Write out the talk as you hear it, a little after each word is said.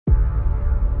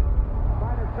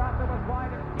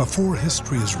Before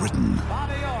history is written,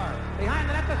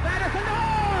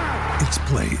 it's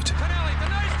played.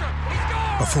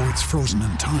 Before it's frozen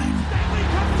in time,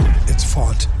 it's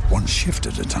fought one shift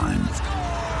at a time.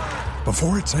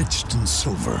 Before it's etched in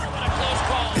silver,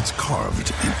 it's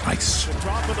carved in ice.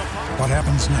 What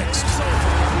happens next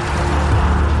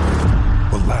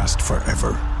will last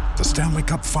forever. The Stanley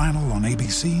Cup Final on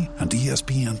ABC and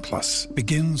ESPN Plus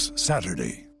begins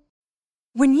Saturday.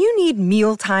 When you need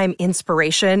mealtime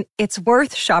inspiration, it's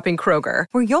worth shopping Kroger,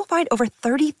 where you'll find over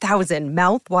 30,000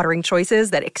 mouth-watering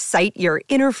choices that excite your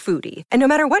inner foodie. And no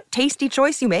matter what tasty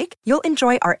choice you make, you'll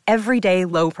enjoy our everyday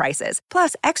low prices,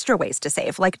 plus extra ways to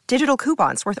save, like digital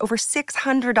coupons worth over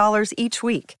 $600 each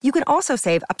week. You can also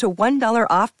save up to $1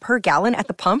 off per gallon at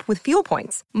the pump with fuel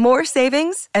points. More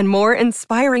savings and more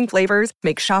inspiring flavors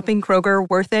make shopping Kroger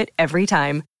worth it every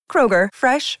time. Kroger,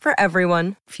 fresh for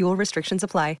everyone. Fuel restrictions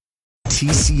apply.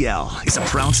 TCL is a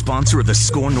proud sponsor of the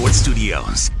Score North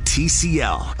Studios.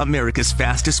 TCL, America's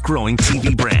fastest growing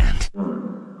TV brand.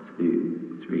 1,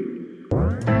 2,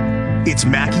 3. It's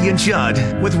Mackie and Judd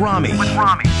with Rami. Started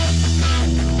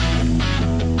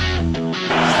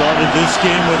this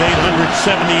game with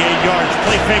 878 yards.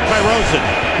 Play fake by Rosen.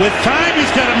 With time,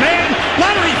 he's got a man.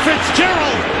 Larry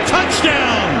Fitzgerald.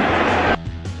 Touchdown.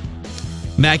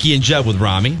 Mackie and Judd with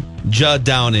Rami. Judd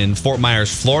down in Fort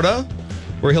Myers, Florida,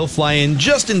 where he'll fly in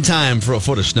just in time for a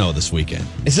foot of snow this weekend.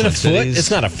 Is it a foot?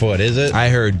 It's not a foot, is it? I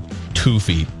heard 2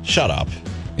 feet. Shut up.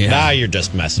 Yeah. Nah, you're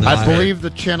just messing. I believe the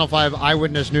Channel 5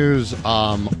 Eyewitness News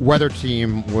weather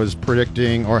team was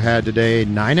predicting or had today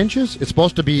 9 inches. It's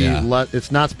supposed to be.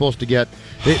 It's not supposed to get.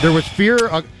 There was fear.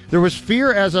 There was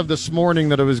fear as of this morning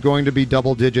that it was going to be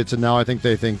double digits, and now I think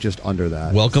they think just under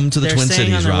that. Welcome to the Twin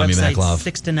Cities, Rami Maklov.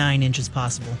 6 to 9 inches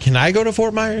possible. Can I go to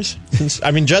Fort Myers?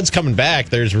 I mean, Judd's coming back.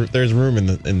 There's room in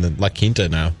the La Quinta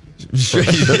now. There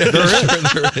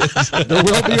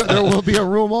will be a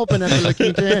room open at the La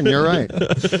Quinta Inn. You're right.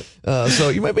 So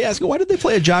you might be asking, why did they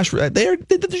play a Josh?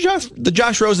 The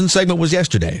Josh Rosen segment was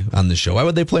yesterday on the show. Why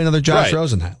would they play another Josh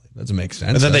Rosen highlight? Doesn't make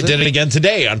sense. And then they did it again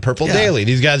today on Purple Daily.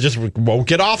 These guys just won't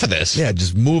get off of this. Yeah,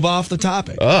 just move off the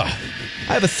topic. Ugh.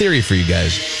 I have a theory for you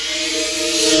guys.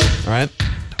 All right.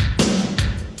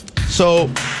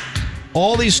 So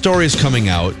all these stories coming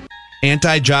out,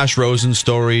 anti-Josh Rosen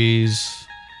stories,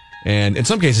 and in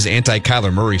some cases,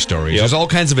 anti-Kyler Murray stories. There's all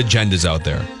kinds of agendas out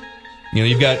there. You know,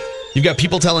 you've got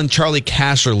people telling Charlie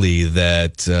Casserly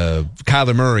that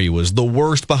Kyler Murray was the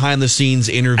worst behind-the-scenes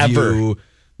interview ever.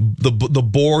 The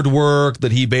board work,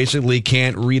 that he basically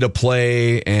can't read a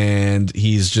play, and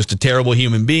he's just a terrible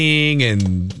human being,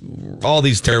 and all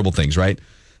these terrible things, right?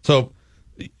 So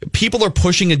people are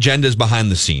pushing agendas behind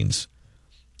the scenes.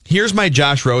 Here's my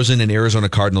Josh Rosen and Arizona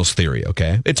Cardinals theory.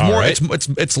 Okay, it's more. Right.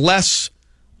 It's less.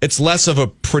 It's less of a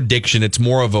prediction. It's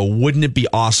more of a wouldn't it be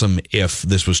awesome if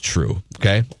this was true?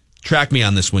 Okay? Track me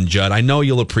on this one, Judd. I know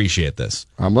you'll appreciate this.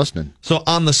 I'm listening. So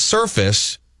on the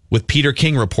surface, with Peter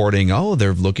King reporting,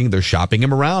 they're shopping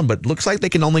him around, but it looks like they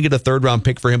can only get a 3rd-round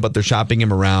pick for him, but they're shopping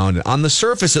him around. And on the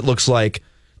surface, it looks like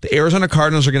the Arizona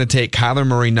Cardinals are going to take Kyler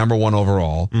Murray number 1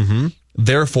 overall. Mm-hmm.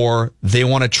 Therefore, they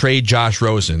want to trade Josh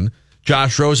Rosen.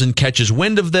 Josh Rosen catches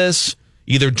wind of this,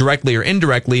 either directly or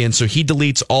indirectly, and so he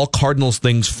deletes all Cardinals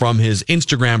things from his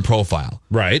Instagram profile.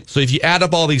 Right. So if you add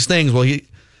up all these things, where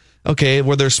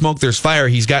there's smoke, there's fire.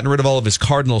 He's gotten rid of all of his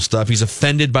Cardinal stuff. He's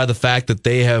offended by the fact that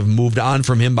they have moved on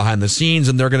from him behind the scenes,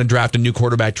 and they're going to draft a new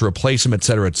quarterback to replace him, et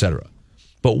cetera, et cetera.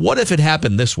 But what if it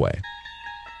happened this way?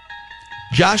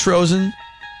 Josh Rosen's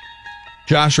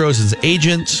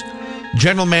agent,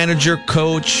 general manager,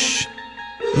 coach,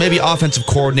 maybe offensive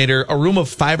coordinator, a room of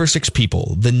 5 or 6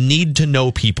 people, the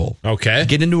need-to-know people. Okay.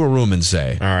 Get into a room and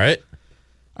say,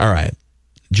 All right,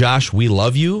 Josh, we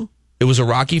love you. It was a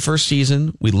rocky first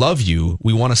season. We love you.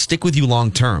 We want to stick with you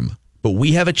long-term. But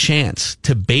we have a chance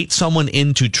to bait someone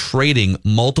into trading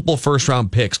multiple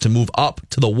first-round picks to move up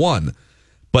to the 1.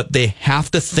 But they have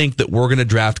to think that we're going to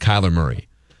draft Kyler Murray.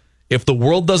 If the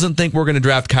world doesn't think we're going to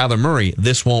draft Kyler Murray,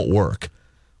 this won't work.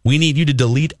 We need you to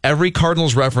delete every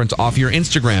Cardinals reference off your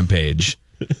Instagram page,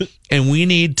 and we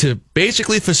need to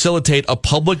basically facilitate a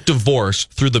public divorce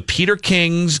through the Peter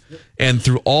Kings and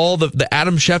through all the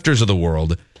Adam Schefters of the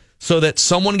world, so that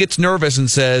someone gets nervous and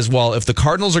says, well, if the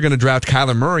Cardinals are going to draft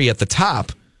Kyler Murray at the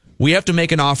top, we have to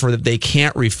make an offer that they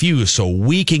can't refuse so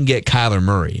we can get Kyler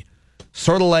Murray.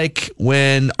 Sort of like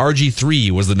when RG3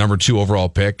 was the number 2 overall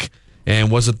pick.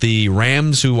 And was it the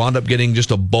Rams who wound up getting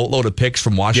just a boatload of picks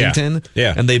from Washington?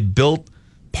 Yeah. And they built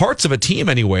parts of a team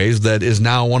anyways that is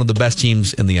now one of the best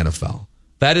teams in the NFL.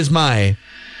 That is my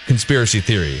conspiracy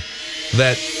theory.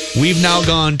 that we've now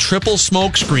gone triple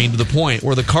smokescreen to the point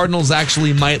where the Cardinals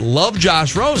actually might love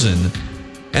Josh Rosen,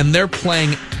 and they're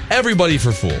playing everybody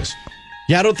for fools.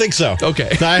 Yeah, I don't think so. Okay.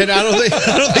 I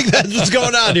don't think that's what's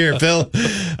going on here, Phil.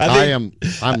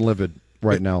 I'm livid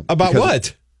right now. About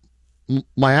what?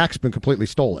 My act's been completely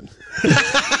stolen.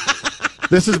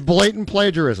 This is blatant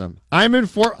plagiarism. I'm going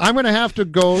to have to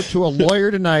go to a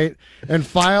lawyer tonight and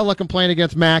file a complaint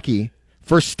against Mackey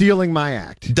for stealing my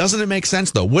act. Doesn't it make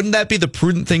sense, though? Wouldn't that be the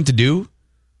prudent thing to do?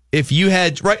 If you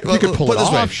had... Right, you could pull it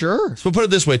off, way. sure. So put it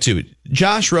this way, too.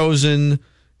 Josh Rosen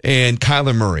and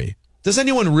Kyler Murray. Does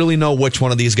anyone really know which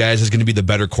one of these guys is going to be the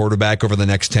better quarterback over the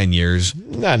next 10 years?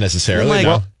 Not necessarily,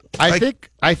 no.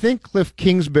 I think Cliff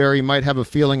Kingsbury might have a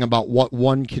feeling about what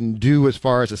one can do as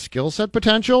far as a skill set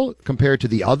potential compared to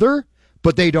the other,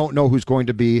 but they don't know who's going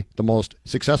to be the most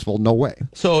successful. No way.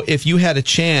 So if you had a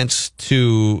chance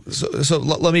to... So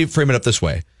let me frame it up this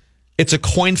way. It's a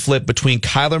coin flip between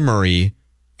Kyler Murray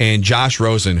and Josh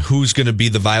Rosen, who's going to be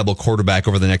the viable quarterback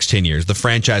over the next 10 years, the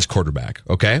franchise quarterback,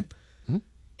 okay?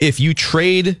 If you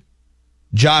trade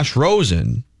Josh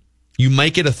Rosen, you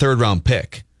might get a third-round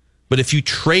pick. But if you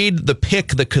trade the pick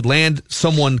that could land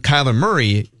someone Kyler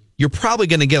Murray, you're probably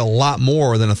going to get a lot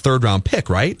more than a third-round pick,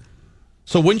 right?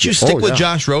 So wouldn't you stick with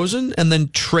Josh Rosen and then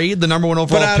trade the number one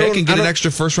overall pick and get an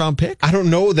extra first-round pick? I don't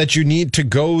know that you need to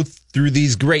go through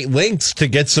these great lengths to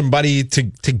get somebody to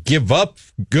give up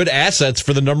good assets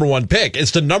for the number one pick.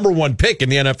 It's the number one pick in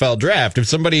the NFL draft. If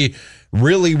somebody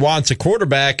really wants a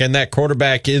quarterback and that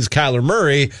quarterback is Kyler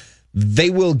Murray, they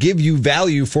will give you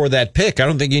value for that pick. I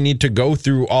don't think you need to go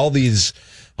through all these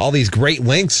great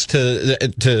lengths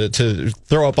to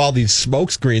throw up all these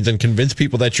smoke screens and convince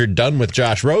people that you're done with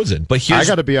Josh Rosen. But I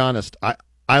got to be honest,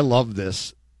 I love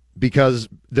this because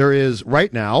there is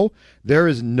no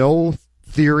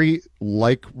theory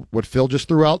like what Phil just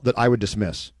threw out that I would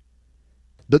dismiss.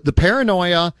 The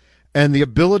paranoia and the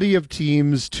ability of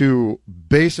teams to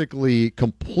basically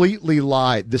completely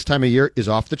lie this time of year is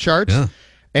off the charts. Yeah.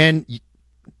 And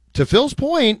to Phil's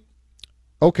point,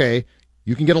 okay,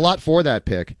 you can get a lot for that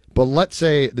pick, but let's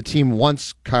say the team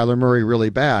wants Kyler Murray really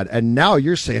bad, and now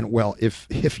you're saying, well, if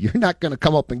you're not going to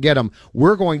come up and get him,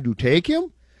 we're going to take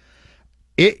him?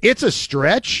 It's a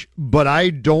stretch, but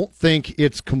I don't think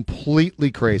it's completely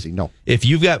crazy. No. If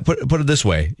you've got, put it this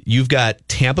way, you've got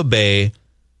Tampa Bay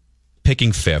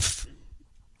picking fifth,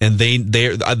 and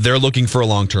they're looking for a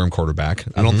long-term quarterback.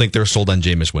 I don't think they're sold on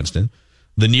Jameis Winston.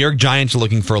 The New York Giants are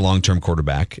looking for a long-term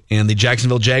quarterback, and the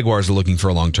Jacksonville Jaguars are looking for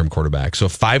a long-term quarterback. So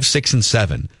 5, 6, and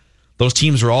 7. Those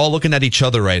teams are all looking at each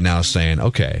other right now saying,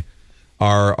 okay,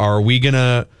 are we going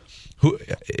to...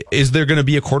 Is there going to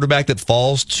be a quarterback that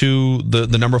falls to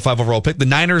the number 5 overall pick? The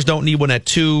Niners don't need one at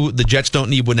 2. The Jets don't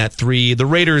need one at 3. The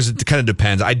Raiders, it kind of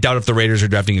depends. I doubt if the Raiders are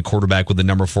drafting a quarterback with the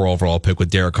number 4 overall pick with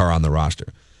Derek Carr on the roster.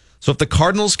 So if the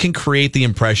Cardinals can create the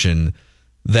impression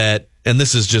that, and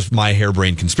this is just my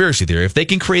harebrained conspiracy theory, if they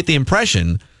can create the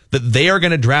impression that they are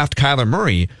going to draft Kyler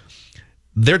Murray,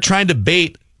 they're trying to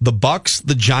bait the Bucks,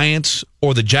 the Giants,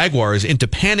 or the Jaguars into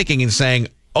panicking and saying,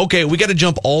 okay, we got to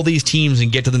jump all these teams and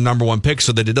get to the number 1 pick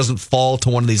so that it doesn't fall to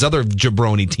one of these other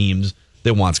jabroni teams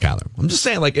that wants Kyler. I'm just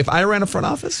saying, like, if I ran a front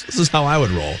office, this is how I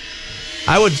would roll.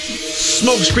 I would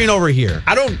smoke screen over here.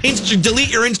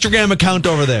 Delete your Instagram account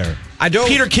over there.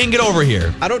 Peter King, get over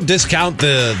here. I don't discount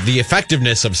the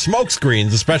effectiveness of smoke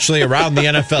screens, especially around the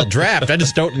NFL draft. I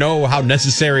just don't know how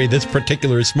necessary this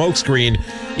particular smoke screen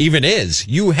even is.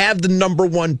 You have the number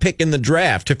 1 pick in the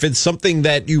draft. If it's something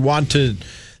that you want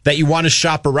to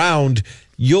shop around,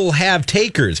 you'll have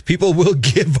takers. People will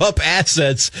give up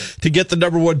assets to get the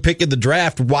number 1 pick in the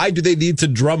draft. Why do they need to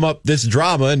drum up this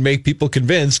drama and make people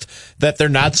convinced that they're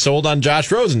not sold on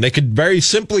Josh Rosen? They could very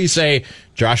simply say,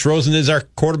 Josh Rosen is our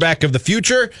quarterback of the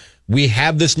future. We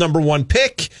have this number 1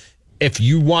 pick. If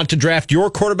you want to draft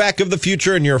your quarterback of the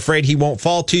future and you're afraid he won't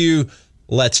fall to you,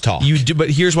 let's talk.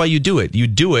 But here's why you do it. You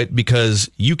do it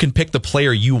because you can pick the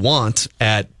player you want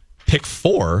at pick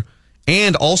 4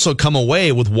 and also come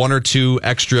away with 1 or 2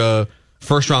 extra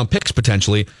first-round picks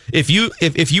potentially. If you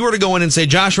were to go in and say,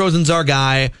 Josh Rosen's our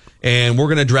guy, and we're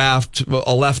going to draft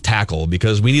a left tackle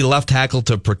because we need a left tackle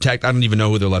to protect. I don't even know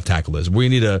who their left tackle is. We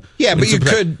need a... Yeah, but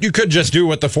you could just do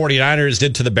what the 49ers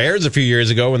did to the Bears a few years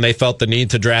ago when they felt the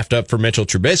need to draft up for Mitchell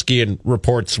Trubisky, and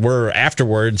reports were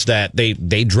afterwards that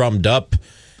they drummed up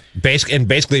and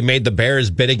basically made the Bears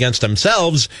bid against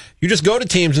themselves. You just go to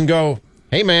teams and go,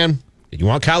 hey, man, you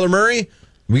want Kyler Murray?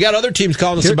 We got other teams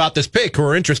calling us about this pick who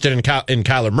are interested in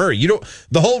Kyler Murray.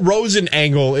 The whole Rosen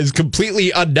angle is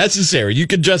completely unnecessary. You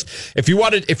could just, if you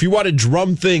want to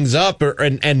drum things up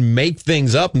and make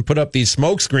things up and put up these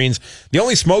smoke screens, the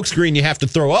only smoke screen you have to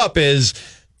throw up is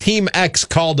Team X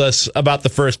called us about the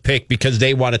first pick because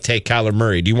they want to take Kyler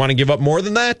Murray. Do you want to give up more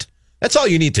than that? That's all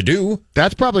you need to do.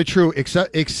 That's probably true,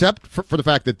 except for the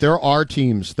fact that there are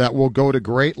teams that will go to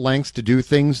great lengths to do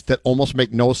things that almost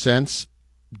make no sense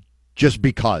just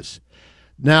because.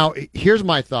 Now, here's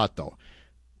my thought, though.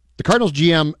 The Cardinals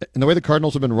GM and the way the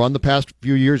Cardinals have been run the past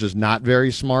few years is not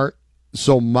very smart.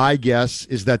 So my guess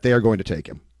is that they are going to take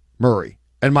him, Murray.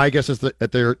 And my guess is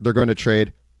that they're going to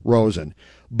trade Rosen.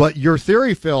 But your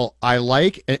theory, Phil, I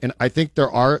like, and I think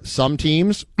there are some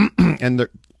teams, and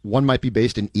one might be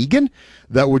based in Egan,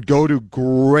 that would go to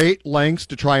great lengths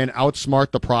to try and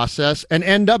outsmart the process and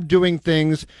end up doing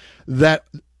things that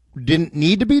didn't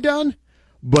need to be done.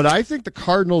 But I think the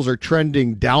Cardinals are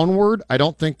trending downward. I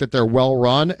don't think that they're well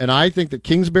run. And I think that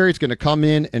Kingsbury's going to come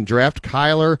in and draft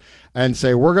Kyler and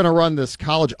say, we're going to run this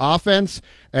college offense.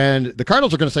 And the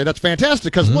Cardinals are going to say, that's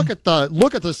fantastic because look at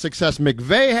the success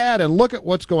McVay had and look at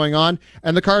what's going on.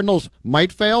 And the Cardinals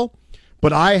might fail.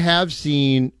 But I have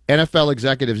seen NFL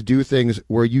executives do things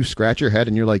where you scratch your head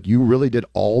and you're like, you really did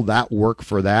all that work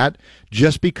for that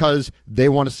just because they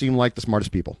want to seem like the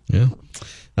smartest people. Yeah.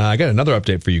 I got another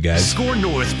update for you guys. Score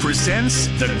North presents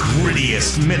the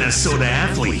grittiest Minnesota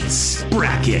athletes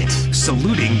bracket,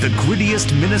 saluting the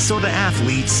grittiest Minnesota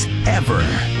athletes ever.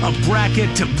 A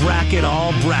bracket to bracket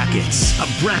all brackets.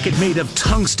 A bracket made of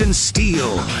tungsten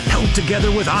steel, held together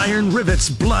with iron rivets,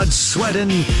 blood, sweat, and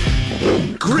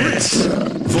grit.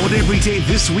 Vote every day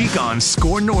this week on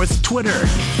Score North Twitter.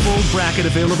 Full bracket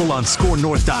available on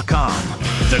scorenorth.com.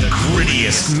 The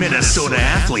grittiest Minnesota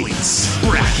athletes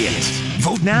bracket.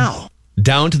 Vote now.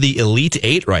 Down to the Elite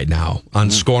 8 right now on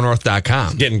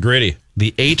scorenorth.com. Getting gritty.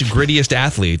 The 8 grittiest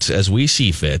athletes as we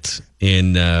see fit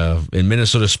in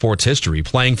Minnesota sports history,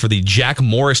 playing for the Jack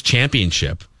Morris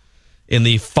Championship in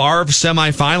the Favre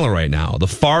semifinal right now, the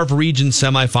Favre Region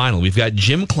semifinal. We've got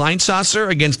Jim Kleinsasser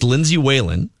against Lindsey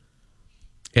Whalen.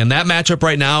 And that matchup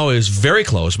right now is very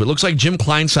close, but it looks like Jim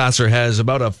Kleinsasser has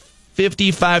about a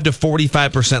 55 to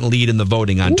 45% lead in the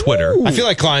voting on Twitter. I feel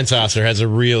like Kleinsasser has a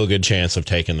real good chance of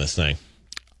taking this thing.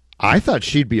 I thought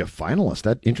she'd be a finalist.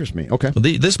 That interests me. Okay. Well,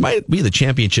 this might be the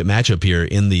championship matchup here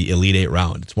in the Elite 8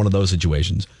 round. It's one of those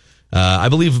situations. I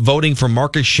believe voting for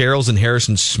Marcus Sherrills and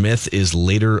Harrison Smith is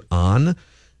later on.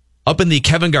 Up in the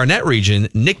Kevin Garnett region,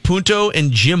 Nick Punto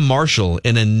and Jim Marshall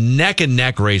in a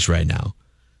neck-and-neck race right now.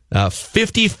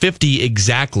 50-50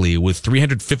 exactly with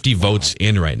 350 votes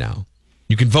in right now.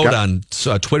 You can vote on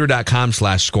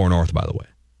twitter.com/scorenorth, by the way.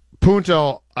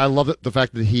 Punto, I love the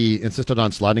fact that he insisted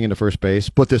on sliding into first base,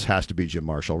 but this has to be Jim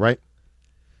Marshall, right?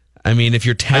 I mean, if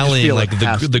you're tallying like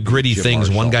the gritty things,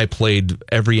 Marshall. one guy played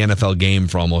every NFL game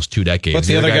for almost 2 decades. But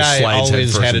the other guy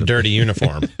always had a dirty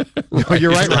uniform. No, you're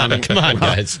right, Ronnie. Come on,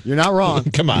 guys. You're not wrong.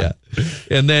 Come on. Yeah.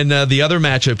 And then the other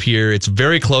matchup here, it's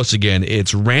very close again.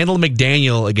 It's Randall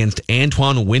McDaniel against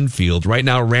Antoine Winfield. Right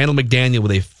now, Randall McDaniel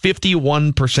with a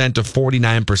 51% to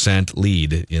 49%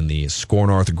 lead in the Score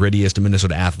North grittiest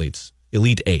Minnesota athletes,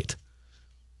 Elite 8.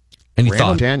 Any Randall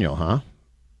thought? McDaniel, huh?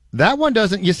 That one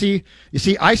doesn't. You see,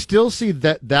 I still see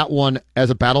that one as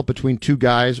a battle between two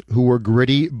guys who were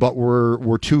gritty but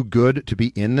were too good to be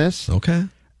in this. Okay.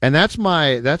 And that's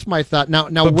my thought. Now,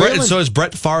 so is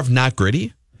Brett Favre not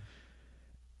gritty?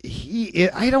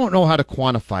 I don't know how to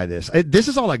quantify this. This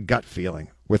is all a gut feeling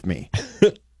with me.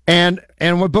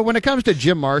 But when it comes to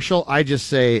Jim Marshall, I just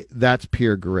say that's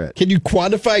pure grit. Can you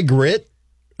quantify grit?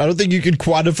 I don't think you can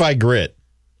quantify grit.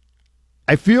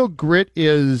 I feel grit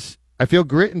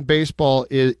in baseball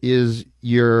is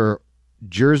your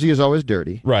jersey is always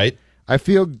dirty. Right. I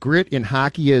feel grit in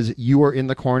hockey is you are in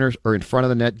the corners or in front of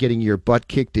the net getting your butt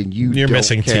kicked and you're don't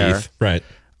missing care. Teeth. Right.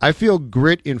 I feel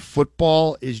grit in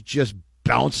football is just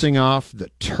bouncing off the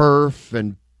turf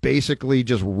and basically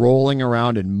just rolling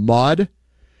around in mud.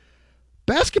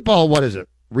 Basketball, what is it?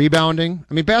 Rebounding?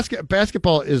 I mean,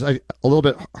 basketball is a little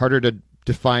bit harder to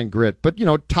define grit, but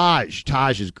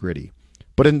Taj is gritty.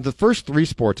 But in the first 3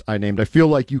 sports I named, I feel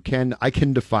like I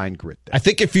can define grit there. I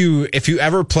think if you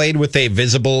ever played with a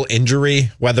visible injury,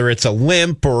 whether it's a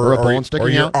limp or a bone sticking or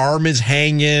your out, arm is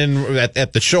hanging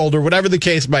at the shoulder, whatever the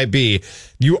case might be,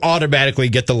 you automatically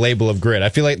get the label of grit. I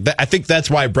think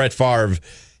that's why Brett Favre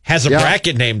has a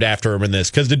bracket named after him in this,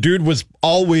 because the dude was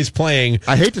always playing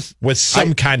with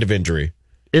some kind of injury.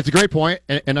 It's a great point,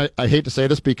 and I hate to say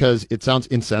this because it sounds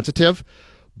insensitive,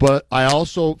 but I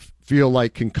also feel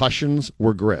like concussions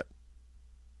were grit.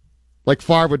 Like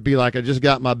Favre would be like, I just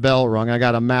got my bell rung. I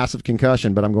got a massive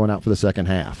concussion, but I'm going out for the second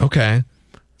half. Okay.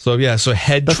 So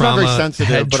head That's trauma. not very sensitive,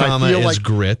 head but trauma I feel is like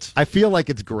grit. I feel like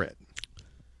it's grit.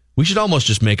 We should almost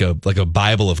just make a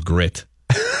Bible of grit.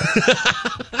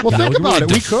 Well, think about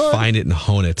it. We could find it and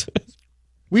hone it.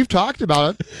 We've talked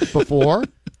about it before.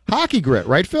 Hockey grit,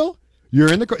 right, Phil?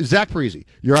 You're in the Zach Parise.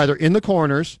 You're either in the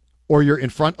corners or you're in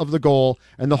front of the goal,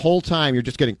 and the whole time you're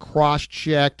just getting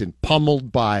cross-checked and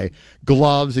pummeled by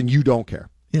gloves, and you don't care.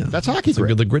 Yeah, that's hockey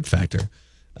grit. The grit factor.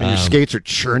 And your skates are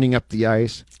churning up the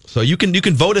ice. So you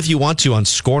can vote if you want to on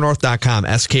scorenorth.com,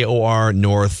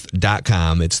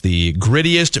 SKORnorth.com. It's the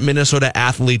grittiest Minnesota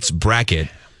athletes bracket.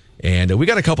 And we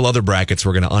got a couple other brackets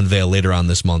we're going to unveil later on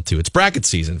this month, too. It's bracket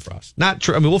season for us.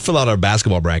 We'll fill out our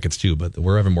basketball brackets, too, but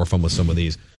we're having more fun with some of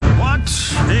these. What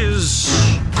is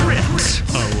grit?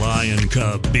 A lion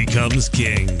cub becomes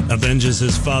king, avenges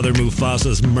his father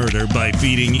Mufasa's murder by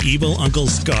feeding evil Uncle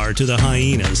Scar to the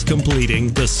hyenas, completing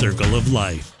the circle of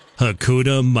life.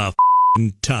 Hakuna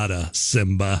Matata,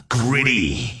 Simba.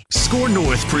 Gritty. Score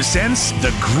North presents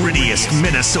the grittiest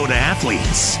Minnesota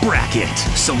athletes bracket,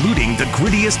 saluting the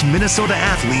grittiest Minnesota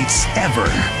athletes ever.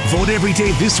 Vote every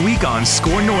day this week on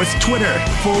Score North Twitter.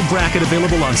 Full bracket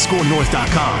available on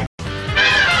scorenorth.com.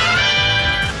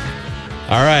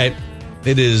 All right.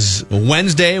 It is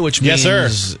Wednesday, which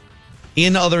means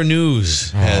In Other News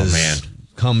has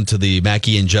come to the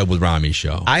Mackie and Judd with Rami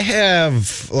show. I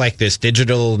have like this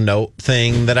digital note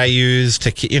thing that I use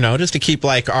to just to keep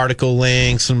like article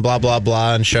links and blah blah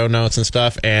blah and show notes and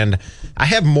stuff. And I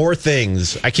have more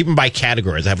things. I keep them by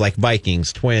categories. I have like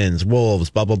Vikings, Twins, Wolves,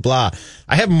 blah blah blah.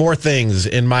 I have more things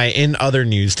in my In Other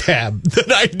News tab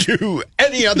than I do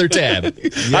any other tab.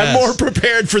 Yes. I'm more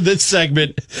prepared for this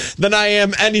segment than I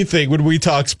am anything when we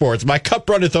talk sports. My cup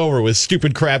runneth over with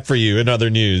stupid crap for you in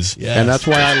other news. Yes. And that's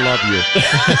why I love you.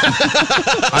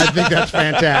 I think that's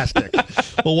fantastic.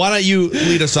 Well, why don't you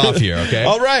lead us off here, okay?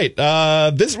 All right.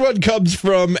 This one comes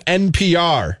from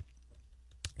NPR.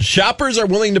 Shoppers are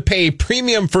willing to pay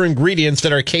premium for ingredients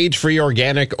that are cage-free,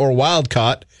 organic, or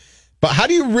wild-caught. But how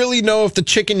do you really know if the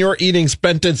chicken you're eating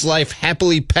spent its life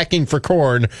happily pecking for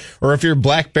corn, or if your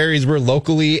blackberries were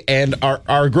locally and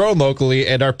are grown locally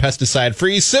and are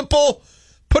pesticide-free? Simple.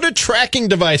 Put a tracking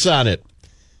device on it.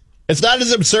 It's not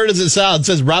as absurd as it sounds,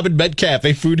 says Robin Metcalf,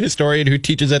 a food historian who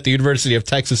teaches at the University of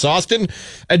Texas, Austin.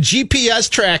 A GPS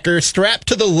tracker strapped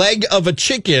to the leg of a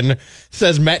chicken,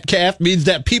 says Metcalf, means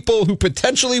that people who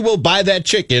potentially will buy that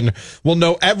chicken will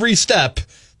know every step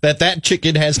that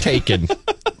chicken has taken.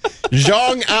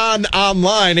 Zhong'an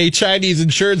Online, a Chinese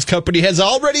insurance company, has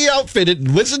already outfitted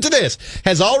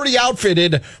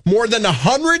more than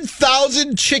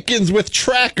 100,000 chickens with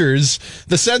trackers.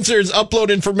 The sensors upload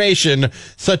information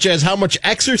such as how much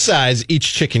exercise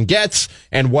each chicken gets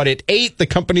and what it ate. The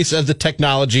company says the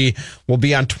technology will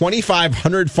be on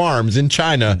 2,500 farms in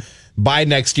China by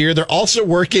next year. They're also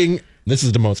working, this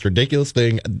is the most ridiculous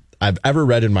thing I've ever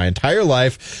read in my entire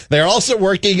life. They're also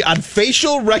working on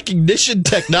facial recognition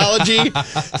technology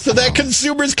so that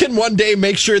consumers can one day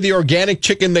make sure the organic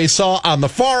chicken they saw on the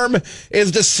farm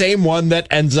is the same one that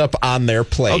ends up on their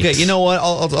plate. Okay, you know what?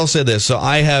 I'll say this. So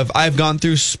I've gone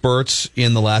through spurts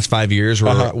in the last 5 years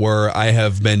where I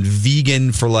have been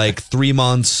vegan for like 3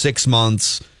 months, 6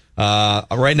 months.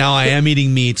 Right now I am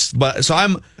eating meats, but so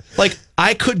I'm like,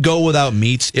 I could go without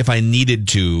meats if I needed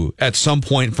to at some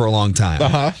point for a long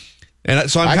time.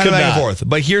 And so I'm kind of back and forth.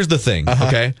 But here's the thing,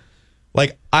 okay?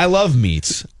 Like, I love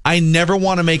meats. I never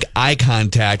want to make eye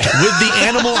contact with the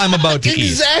animal I'm about to eat.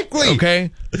 Exactly. Okay?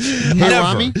 Hey, Never.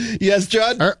 Rami? Yes,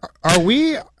 John? Are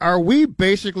we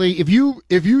basically, if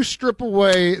you strip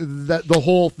away the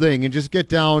whole thing and just get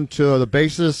down to the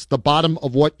basis, the bottom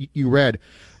of what you read,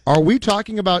 are we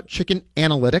talking about chicken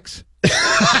analytics?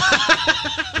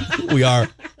 We are.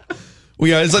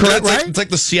 It's like, Correct, right? it's like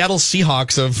the Seattle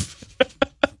Seahawks of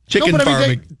chicken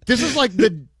farming. This is like the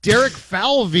Derek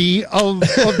Falvey of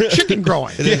chicken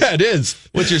growing. Yeah, it is.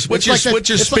 What's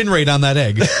your spin rate on that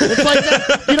egg? It's like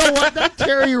that. You know what? That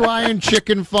Terry Ryan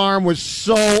chicken farm was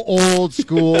so old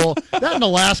school. That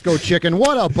Nolasco chicken,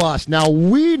 what a bust. Now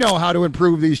we know how to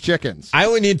improve these chickens. I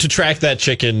only need to track that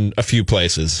chicken a few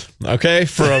places. Okay,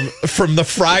 from the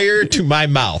fryer to my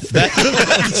mouth. That's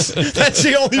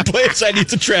the only place I need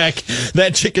to track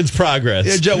that chicken's progress.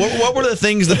 Yeah, Joe, what were the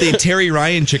things that the Terry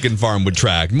Ryan chicken farm would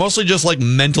track? Mostly just like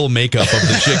mental makeup of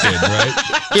the chicken, right?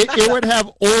 It would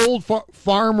have old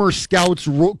farmer scouts,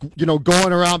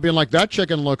 going around being like, that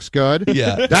chicken looks good.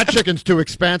 Yeah. That chicken's too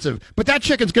expensive. But that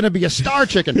chicken's going to be a star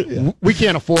chicken. Yeah. We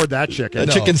can't afford that chicken.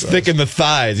 That chicken's thick in the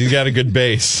thighs. He's got a good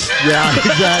base. Yeah,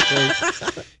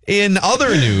 exactly. In other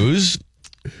news,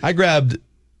 I grabbed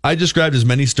I just grabbed as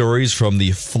many stories from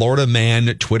the Florida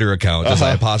Man Twitter account as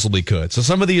I possibly could. So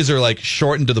some of these are like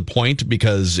short and to the point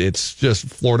because it's just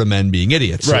Florida men being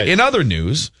idiots. Right. So in other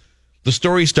news, the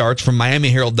story starts from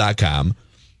MiamiHerald.com.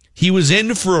 He was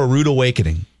in for a rude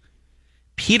awakening.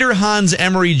 Peter Hans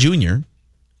Emery Jr.,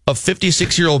 a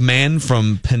 56-year-old man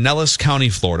from Pinellas County,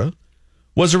 Florida,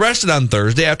 was arrested on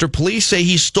Thursday after police say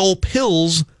he stole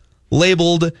pills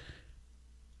labeled,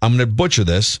 I'm going to butcher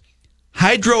this,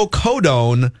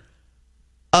 hydrocodone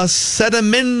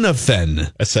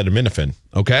acetaminophen. Acetaminophen.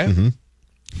 Okay? Mm-hmm.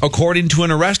 According to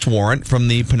an arrest warrant from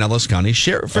the Pinellas County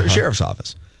Sheriff's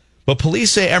Office. But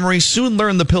police say Emery soon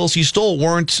learned the pills he stole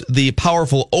weren't the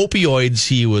powerful opioids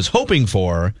he was hoping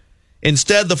for.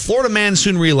 Instead, the Florida man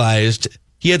soon realized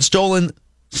he had stolen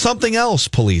something else,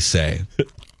 police say.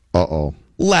 Uh-oh.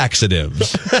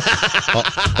 Laxatives.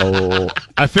 Uh-oh.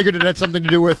 I figured it had something to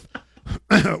do with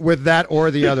that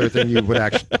or the other thing you would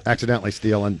accidentally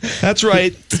steal. And That's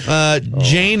right.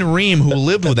 Jane Ream, who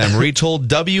lived with Emery, told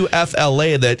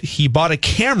WFLA that he bought a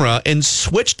camera and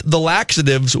switched the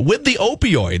laxatives with the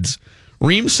opioids.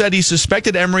 Ream said he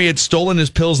suspected Emery had stolen his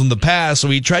pills in the past, so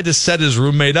he tried to set his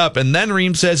roommate up. And then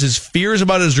Ream says his fears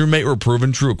about his roommate were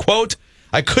proven true. Quote,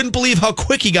 I couldn't believe how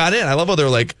quick he got in. I love how they're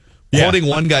like quoting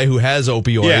one guy who has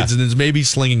opioids and is maybe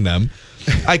slinging them.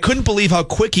 I couldn't believe how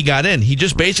quick he got in. He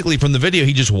just basically, from the video,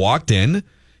 he just walked in.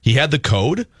 He had the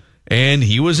code, and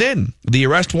he was in. The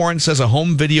arrest warrant says a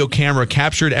home video camera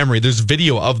captured Emery. There's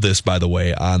video of this, by the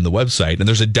way, on the website. And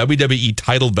there's a WWE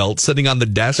title belt sitting on the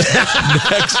desk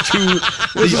next to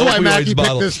this the is why Mackie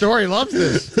bottle. picked this story. Loves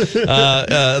this.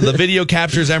 The video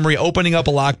captures Emery opening up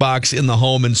a lockbox in the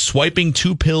home and swiping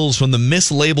 2 pills from the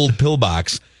mislabeled pill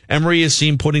box. Emery is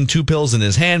seen putting 2 pills in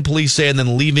his hand, police say, and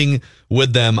then leaving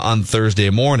with them on Thursday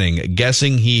morning,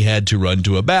 guessing he had to run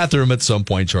to a bathroom at some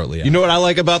point shortly after. You know what I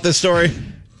like about this story?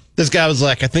 This guy was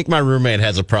like, I think my roommate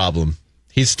has a problem.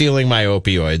 He's stealing my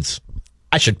opioids.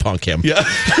 I should punk him. Yeah. Not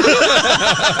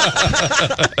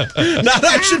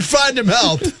I should find him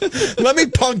help. Let me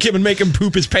punk him and make him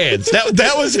poop his pants.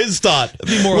 That was his thought.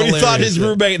 When he thought his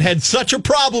roommate had such a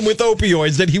problem with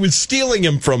opioids that he was stealing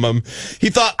him from him, he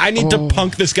thought, I need to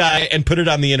punk this guy and put it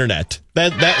on the internet.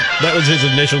 That was his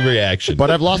initial reaction.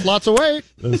 But I've lost lots of weight.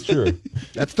 That's true.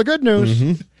 That's the good news.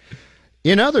 Mm-hmm.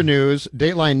 In other news,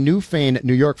 Dateline Newfane,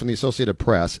 New York, from the Associated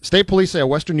Press. State police say a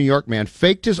Western New York man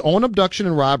faked his own abduction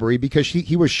and robbery because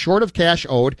he was short of cash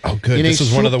owed. Oh, good. This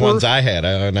was one of the ones I had.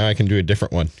 Now I can do a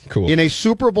different one. Cool. In a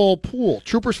Super Bowl pool,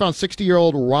 troopers found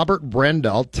 60-year-old Robert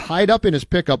Brendel tied up in his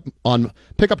pickup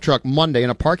truck Monday in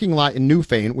a parking lot in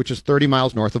Newfane, which is 30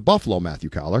 miles north of Buffalo,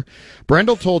 Matthew Collar.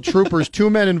 Brendel told troopers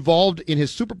 2 men involved in his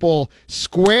Super Bowl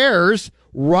squares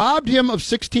robbed him of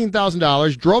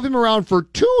 $16,000, drove him around for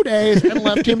 2 days, and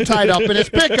left him tied up in his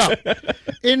pickup.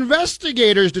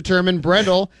 Investigators determined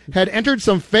Brendel had entered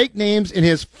some fake names in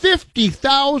his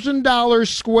 $50,000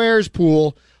 squares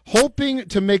pool, hoping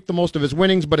to make the most of his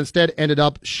winnings, but instead ended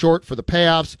up short for the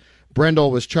payoffs.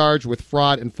 Brendel was charged with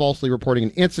fraud and falsely reporting an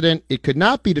incident. It could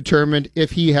not be determined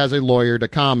if he has a lawyer to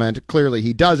comment. Clearly,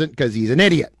 he doesn't because he's an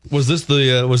idiot. Was this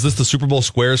the Super Bowl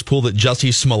squares pool that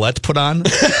Jussie Smollett put on?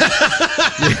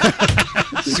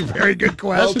 That's a very good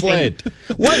question. Well played.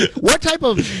 What type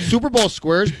of Super Bowl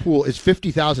squares pool is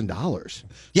 $50,000?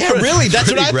 Yeah, really.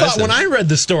 That's what I aggressive. thought when I read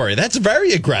the story. That's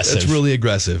very aggressive. That's really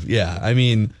aggressive. Yeah, I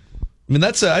mean,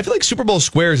 that's. I feel like Super Bowl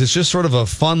squares. It's just sort of a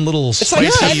fun little spicy,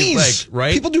 like pennies.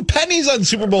 right? People do pennies on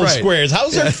Super Bowl squares.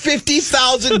 How's there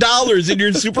 $50,000 in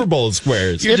your Super Bowl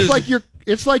squares?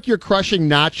 It's like you're crushing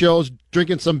nachos,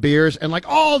 drinking some beers, and like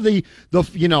all the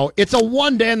it's a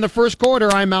one day in the first quarter,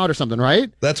 I'm out or something,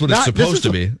 right? That's what it's supposed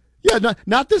to be. Yeah,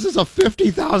 not this is a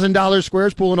 $50,000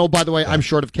 squares pool, and oh, by the way, I'm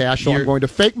short of cash, so I'm going to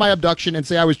fake my abduction and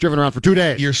say I was driven around for 2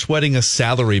 days. You're sweating a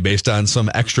salary based on some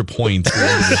extra point in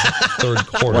the third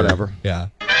quarter. Whatever. Yeah.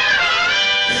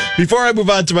 Before I move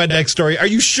on to my next story, are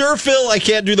you sure, Phil, I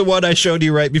can't do the one I showed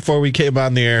you right before we came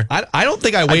on the air? I don't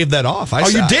think I waved that off.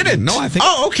 You didn't? No, I think.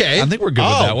 Oh, okay. I think we're good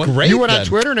with that one. Great. You went on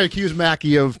Twitter and accused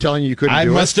Mackie of telling you couldn't do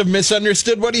it. I must have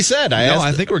misunderstood what he said.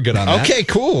 I think we're good on that. Okay,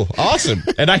 cool. Awesome.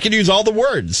 And I can use all the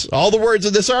words. All the words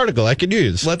in this article I can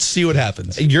use. Let's see what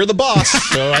happens. You're the boss,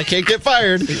 so I can't get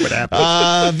fired. See what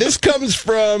happens. This comes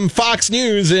from Fox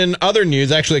News and other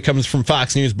news. Actually, it comes from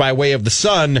Fox News by way of The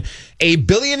Sun. A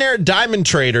billionaire diamond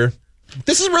trader.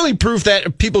 This is really proof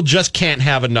that people just can't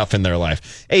have enough in their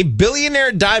life. A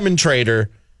billionaire diamond trader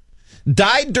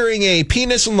died during a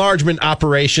penis enlargement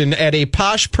operation at a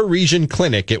posh Parisian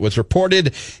clinic. It was reported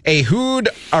Ehud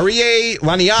Arié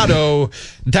Laniado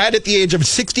died at the age of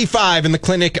 65 in the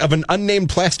clinic of an unnamed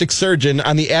plastic surgeon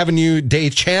on the Avenue des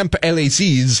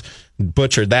Champs-Élysées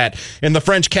butchered that. In the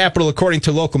French capital, according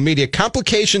to local media,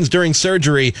 complications during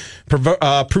surgery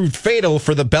proved fatal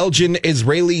for the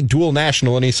Belgian-Israeli dual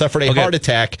national, and he suffered a heart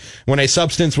attack when a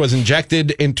substance was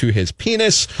injected into his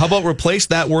penis. How about replace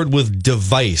that word with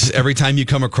device every time you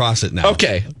come across it now?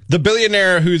 Okay. The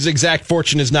billionaire, whose exact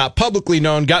fortune is not publicly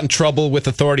known, got in trouble with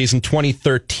authorities in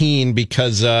 2013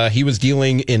 because he was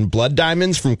dealing in blood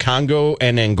diamonds from Congo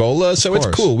and Angola. So it's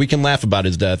cool. We can laugh about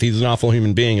his death. He's an awful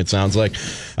human being, it sounds like.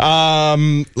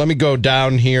 Let me go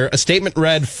down here. A statement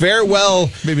read, farewell.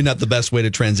 Maybe not the best way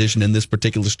to transition in this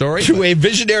particular story. To a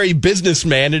visionary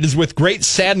businessman, it is with great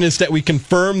sadness that we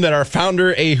confirm that our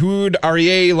founder, Ehud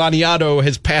Aryeh Laniado,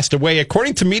 has passed away.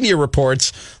 According to media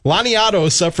reports, Laniado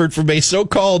suffered from a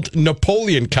so-called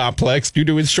Napoleon complex due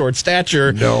to his short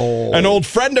stature. No. An old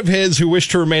friend of his who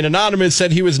wished to remain anonymous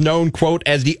said he was known, quote,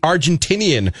 as the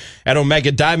Argentinian at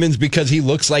Omega Diamonds because he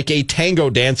looks like a tango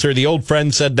dancer. The old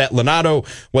friend said that Laniado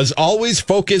was always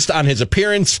focused on his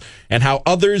appearance and how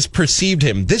others perceived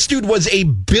him. This dude was a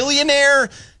billionaire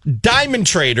diamond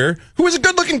trader who was a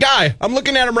good-looking guy. I'm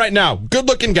looking at him right now.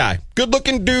 Good-looking guy.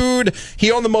 Good-looking dude.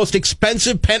 He owned the most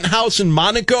expensive penthouse in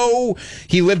Monaco.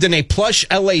 He lived in a plush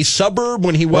L.A. suburb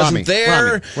when he wasn't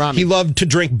there. Rami. He loved to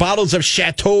drink bottles of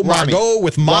Chateau Margaux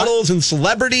with models and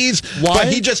celebrities. Why?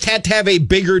 But he just had to have a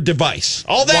bigger device.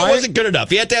 All that wasn't good enough.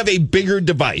 He had to have a bigger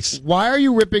device. Why are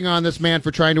you ripping on this man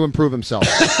for trying to improve himself?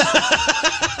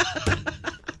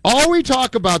 All we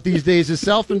talk about these days is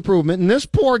self-improvement, and this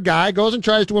poor guy goes and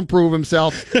tries to improve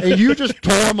himself, and you just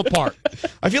tore him apart.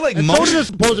 I feel like so did his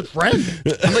supposed friend.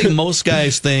 I think most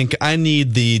guys think I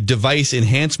need the device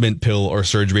enhancement pill or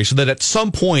surgery so that at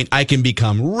some point I can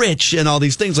become rich and all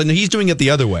these things. And he's doing it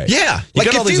the other way. Yeah. You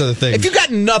got all these other things. If you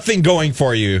got nothing going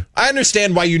for you, I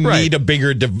understand why you need a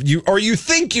bigger or you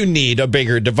think you need a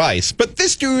bigger device. But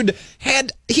this dude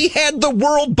had the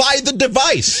world by the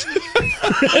device.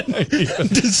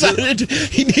 Decided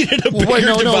he needed a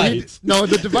bigger device. No,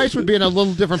 the device would be in a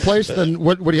little different place than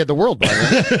what he had the world by.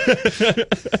 Right?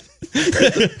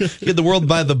 You had the world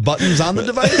by the buttons on the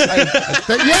device?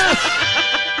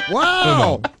 Yes!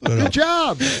 Wow! Good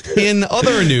job. In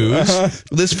other news,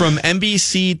 this from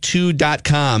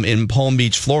NBC2.com in Palm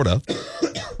Beach, Florida.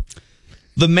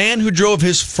 The man who drove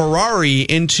his Ferrari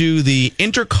into the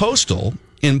Intercoastal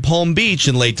in Palm Beach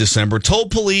in late December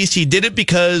told police he did it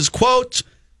because, quote,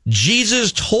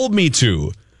 Jesus told me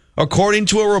to, according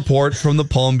to a report from the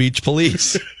Palm Beach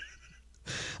police.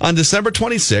 On December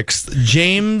 26th,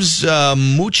 James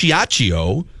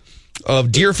Mucciaccio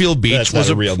of Deerfield Beach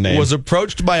was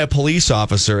approached by a police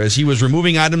officer as he was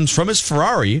removing items from his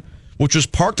Ferrari, which was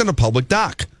parked on a public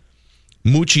dock.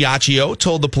 Mucciaccio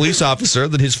told the police officer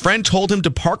that his friend told him to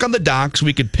park on the dock so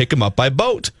he could pick him up by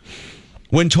boat.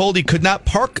 When told he could not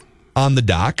park on the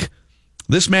dock,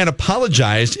 this man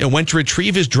apologized and went to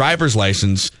retrieve his driver's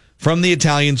license from the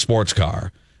Italian sports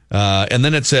car. And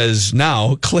then it says,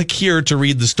 now, click here to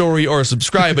read the story or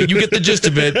subscribe. But you get the gist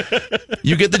of it.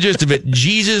 You get the gist of it.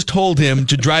 Jesus told him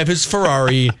to drive his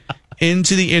Ferrari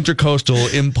into the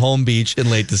Intercoastal in Palm Beach in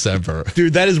late December.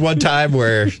 Dude, that is one time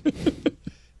where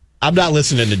I'm not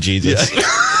listening to Jesus. Yeah.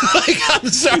 I'm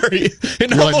sorry.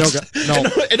 In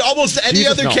almost any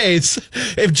Jesus, other case,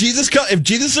 if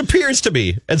Jesus appears to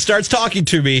me and starts talking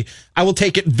to me, I will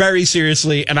take it very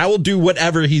seriously and I will do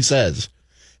whatever he says.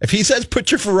 If he says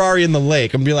put your Ferrari in the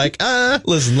lake, I'm gonna be like,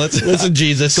 listen,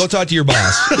 Jesus, go talk to your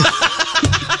boss.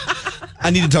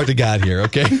 I need to talk to God here,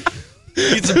 okay?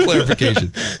 Need some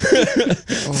clarification.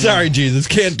 Sorry, Jesus,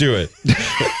 can't do it.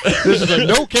 This is a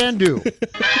no can do.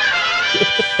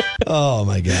 Oh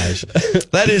my gosh.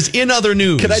 That is in other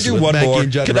news. Can I do one more?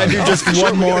 Can I do just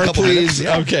one more, please?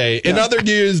 Yeah. Okay. In other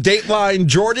news, Dateline,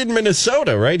 Jordan,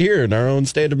 Minnesota, right here in our own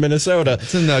state of Minnesota.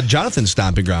 It's in Jonathan's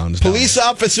stomping grounds. Police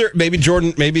officer, maybe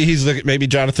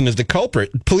Jonathan is the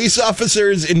culprit. Police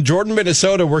officers in Jordan,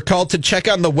 Minnesota were called to check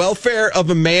on the welfare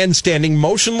of a man standing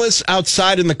motionless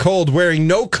outside in the cold, wearing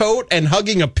no coat and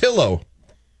hugging a pillow.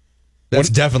 That's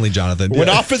definitely Jonathan. When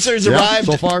officers arrived,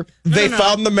 so far, they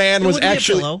found the man was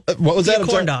actually what was that? A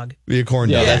corn dog. Be a corn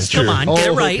dog. Yeah, that's true. Come on, get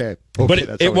it right. Okay.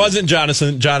 But it wasn't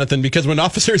Jonathan, because when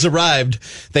officers arrived,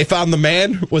 they found the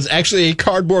man was actually a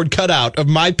cardboard cutout of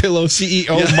MyPillow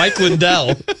CEO Mike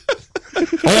Lindell.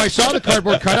 I saw the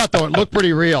cardboard cutout though; it looked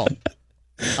pretty real.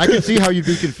 I can see how you'd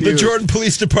be confused. The Jordan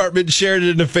Police Department shared it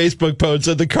in a Facebook post,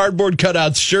 said the cardboard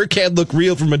cutouts sure can look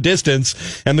real from a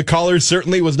distance, and the caller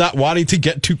certainly was not wanting to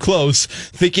get too close,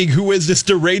 thinking, who is this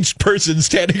deranged person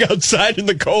standing outside in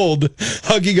the cold,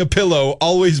 hugging a pillow?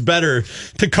 Always better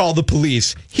to call the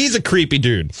police. He's a creepy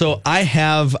dude. So I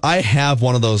have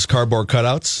one of those cardboard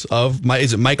cutouts of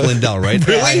is it Mike Lindell, right?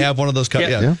 Really? I have one of those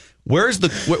cutouts. Yeah. Where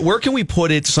can we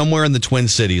put it somewhere in the Twin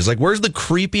Cities? Like, where's the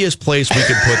creepiest place we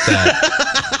could put that?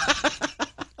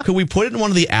 Could we put it in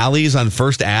one of the alleys on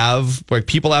First Ave, where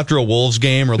people after a Wolves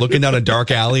game are looking down a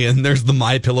dark alley and there's the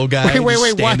MyPillow guy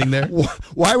standing there?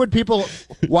 Why would people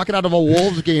walking out of a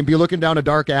Wolves game be looking down a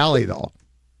dark alley, though?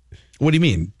 What do you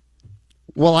mean?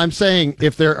 Well, I'm saying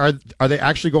if are they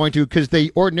actually going to, because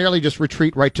they ordinarily just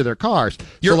retreat right to their cars.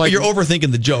 You're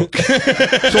overthinking the joke.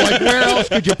 So, like, where else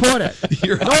could you put it?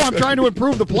 I'm trying to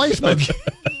improve the placement.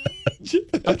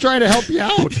 I'm trying to help you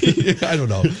out. I don't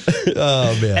know.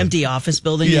 Oh, man. Empty office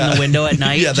building in the window at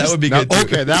night. Yeah, that would be good, too.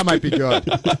 Okay, that might be good.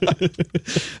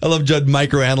 I love Judd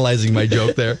microanalyzing my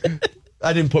joke there.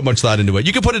 I didn't put much thought into it.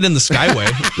 You could put it in the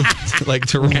Skyway, like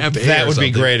to ramp. That would be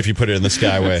great if you put it in the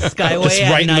Skyway. Skyway just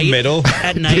right night, in the middle.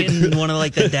 At night in one of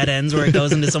like the dead ends where it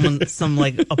goes into some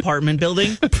like apartment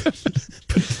building.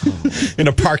 In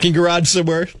a parking garage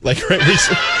somewhere, like right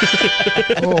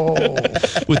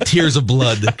with tears of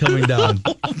blood coming down.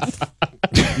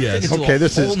 Yes. Okay,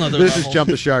 this is jump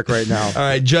the shark right now. All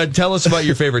right, Judd, tell us about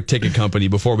your favorite ticket company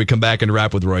before we come back and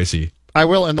wrap with Royce. I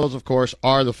will, and those, of course,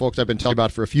 are the folks I've been telling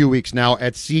about for a few weeks now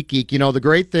at SeatGeek. You know, the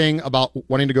great thing about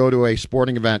wanting to go to a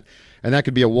sporting event, and that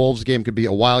could be a Wolves game, could be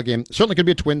a Wild game, certainly could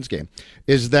be a Twins game,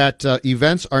 is that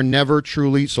events are never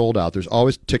truly sold out. There's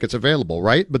always tickets available,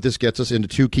 right? But this gets us into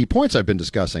two key points I've been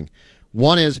discussing.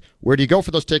 One is, where do you go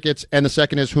for those tickets? And the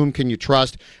second is, whom can you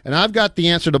trust? And I've got the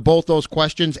answer to both those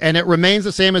questions, and it remains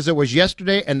the same as it was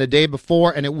yesterday and the day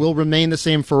before, and it will remain the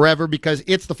same forever because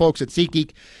it's the folks at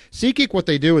SeatGeek. SeatGeek, what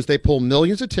they do is they pull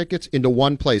millions of tickets into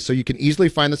one place so you can easily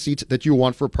find the seats that you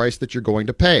want for a price that you're going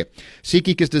to pay.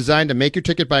 SeatGeek is designed to make your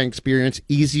ticket buying experience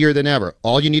easier than ever.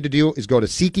 All you need to do is go to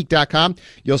SeatGeek.com.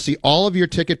 You'll see all of your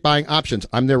ticket buying options.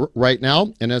 I'm there right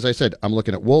now, and as I said, I'm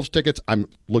looking at Wolves tickets. I'm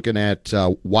looking at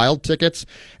Wild tickets.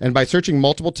 And by searching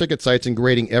multiple ticket sites and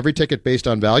grading every ticket based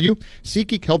on value,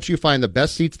 SeatGeek helps you find the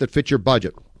best seats that fit your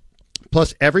budget.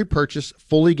 Plus, every purchase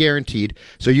fully guaranteed,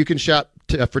 so you can shop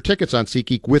for tickets on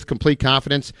SeatGeek with complete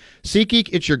confidence. SeatGeek,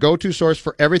 it's your go-to source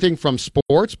for everything from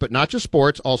sports, but not just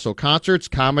sports, also concerts,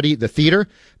 comedy, the theater.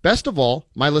 Best of all,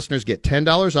 my listeners get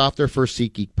 $10 off their first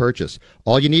SeatGeek purchase.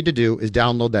 All you need to do is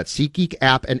download that SeatGeek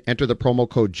app and enter the promo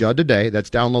code JUDD today. That's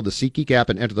download the SeatGeek app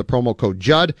and enter the promo code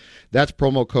JUDD. That's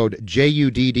promo code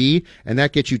JUDD, and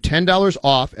that gets you $10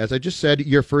 off, as I just said,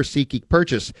 your first SeatGeek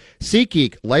purchase.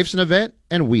 SeatGeek, life's an event,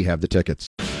 and we have the tickets.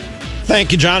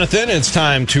 Thank you, Jonathan. It's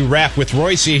time to wrap with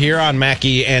Royce here on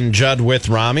Mackey and Judd with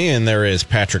Rami, and there is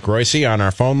Patrick Royce on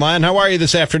our phone line. How are you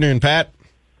this afternoon, Pat?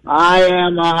 I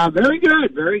am very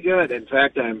good, very good. In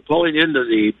fact, I'm pulling into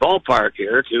the ballpark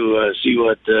here to see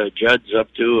what Judd's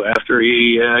up to after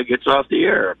he gets off the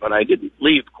air, but I didn't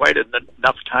leave quite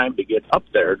enough time to get up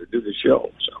there to do the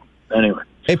show. So, anyway.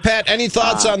 Hey, Pat, any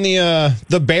thoughts on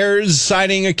the Bears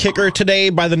signing a kicker today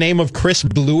by the name of Chris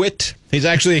Blewett? He's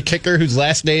actually a kicker whose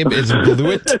last name is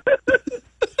Blewett.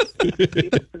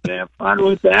 Have fun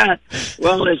with that.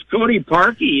 Well, it's Cody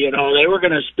Parkey. You know, they were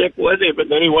going to stick with him, but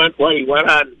then he went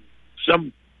on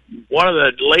one of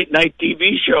the late night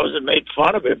TV shows and made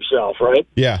fun of himself, right?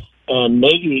 Yeah. And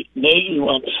Nagy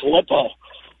went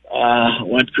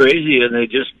crazy, and they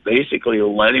just basically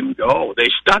let him go. They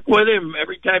stuck with him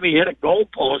every time he hit a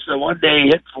goalpost, and one day he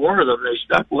hit 4 of them. They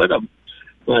stuck with him.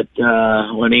 But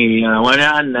when he went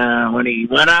on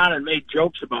and made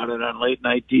jokes about it on late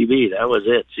night TV, that was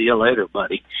it. See you later,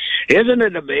 buddy. Isn't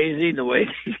it amazing the way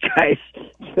these guys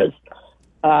just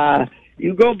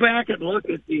you go back and look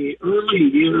at the early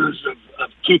years of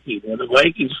kicking when the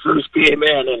Vikings first came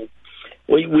in, and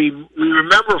we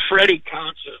remember Freddie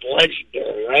Counts as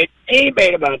legendary, right? He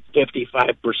made about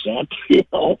 55%. You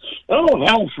know, oh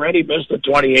hell, Freddie missed a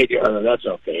 28-yarder. That's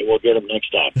okay. We'll get him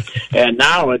next time. And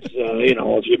now it's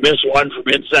if you miss one from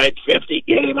inside 50,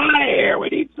 get him out of here. We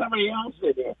need somebody else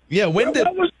in here. Yeah. What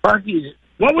was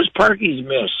Parkey's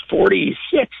miss?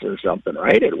 46 or something,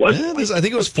 right? It wasn't. Yeah, I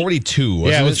think it was 42.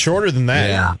 Wasn't it was shorter than that.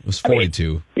 Yeah, it was 42.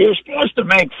 I mean, you're supposed to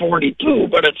make 42,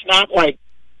 but it's not like.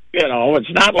 You know, it's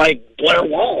not like Blair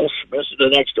Walsh missing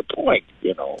an extra point,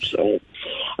 you know. So,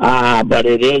 but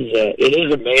it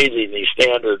is amazing the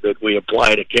standard that we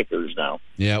apply to kickers now.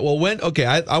 Yeah, well,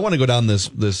 I want to go down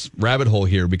this rabbit hole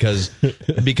here because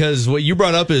what you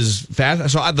brought up is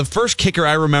fast. So the first kicker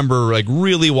I remember like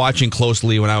really watching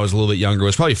closely when I was a little bit younger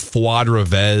was probably Fuad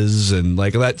Revez and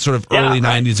like that sort of early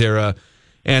 90s era.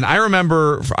 And I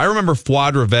remember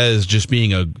Fuad Revez just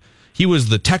being he was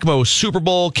the Tecmo Super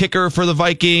Bowl kicker for the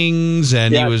Vikings,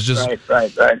 and he was just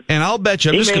right. And I'll bet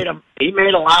you he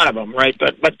made a lot of them, right?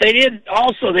 But they didn't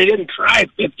try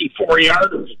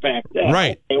 54-yarders back then.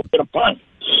 Right. They were going to punt.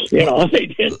 They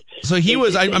did. So he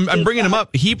was. I'm bringing him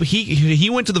up. He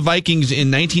went to the Vikings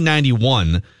in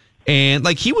 1991. And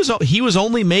he was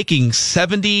only making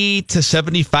 70 to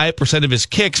 75% of his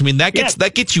kicks. I mean, that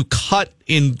gets you cut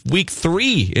in week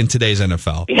 3 in today's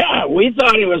NFL. Yeah, we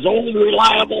thought he was old,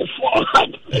 reliable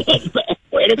fraud.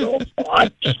 Way to go,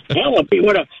 fraud! Hell, if he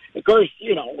would have, of course,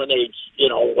 when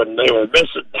they were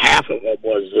missing, half of them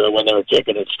was when they were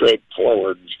kicking it straight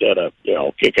forward instead of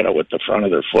kicking it with the front of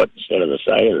their foot instead of the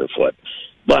side of their foot.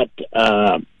 But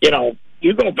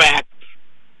you go back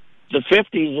the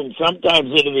 50s and sometimes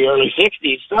into the early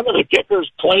 60s, some of the kickers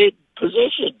played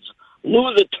positions.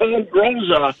 Lou the Toad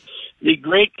Groza, the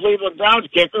great Cleveland Browns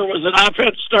kicker, was an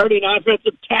starting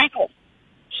offensive tackle.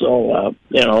 So,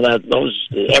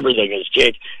 everything has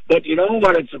changed. But you know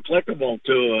what it's applicable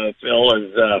to, Phil,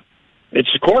 is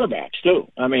it's the quarterbacks, too.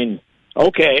 I mean,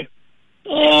 okay.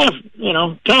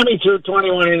 Tommy threw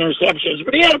 21 interceptions,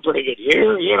 but he had a pretty good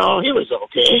year. He was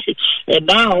okay. And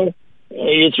now,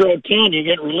 you throw 10, you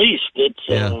get released. It's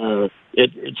a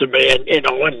man, and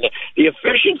the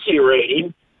efficiency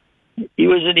rating, he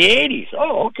was in the 80s.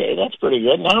 Oh, okay, that's pretty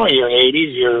good. Now you're in the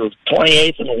 80s, you're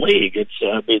 28th in the league. It's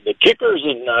the kickers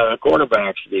and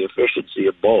quarterbacks, the efficiency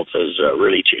of both has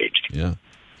really changed. Yeah.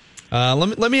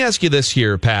 Let me ask you this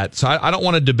here, Pat. So I don't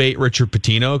want to debate Richard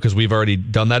Pitino because we've already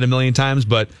done that a million times.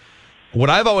 But what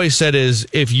I've always said is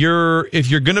if you're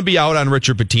going to be out on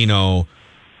Richard Pitino,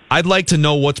 I'd like to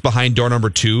know what's behind door number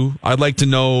 2. I'd like to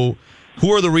know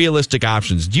who are the realistic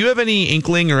options. Do you have any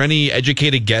inkling or any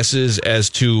educated guesses as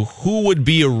to who would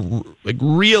be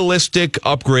realistic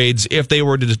upgrades if they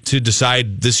were to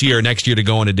decide this year or next year to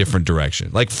go in a different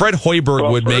direction? Like Fred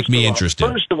Hoiberg would make me interested.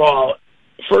 First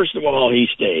of all, he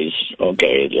stays.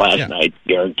 Okay, last night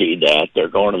guaranteed that. They're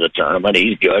going to the tournament.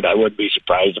 He's good. I wouldn't be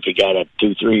surprised if he got a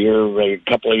 2-3 year,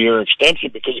 couple of year extension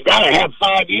because you got to have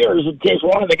 5 years in case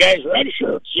one of the guys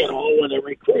redshirts. When the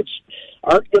recruits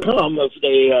aren't going to come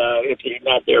if they're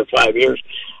not there 5 years.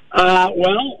 I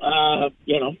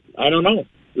don't know.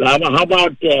 How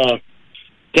about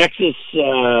Texas?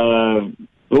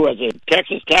 Who was it?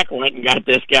 Texas Tech went and got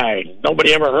this guy.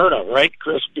 Nobody ever heard of, right?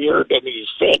 Chris Beard, and he's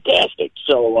fantastic.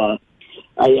 So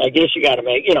I guess you got to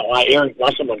make, Aaron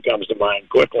Musselman comes to mind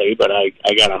quickly, but I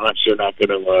got a hunch they're not going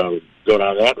to go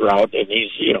down that route. And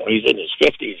he's in his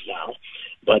 50s now,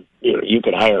 but you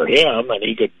could hire him, and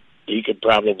he could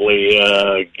probably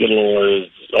get a little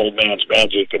old man's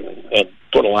magic and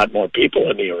put a lot more people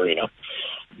in the arena.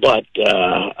 But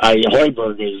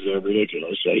Hoiberg is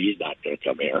ridiculous. He's not going to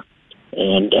come here.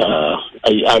 And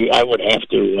I would have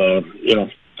to,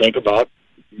 think about,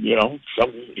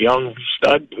 some young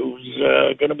stud who's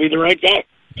going to be the right guy.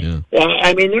 Yeah.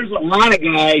 There's a lot of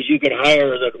guys you could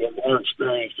hire that were more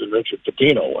experienced than Richard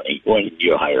Pitino when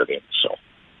you hired him. So,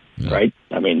 right?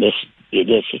 There's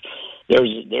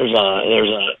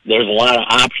a lot of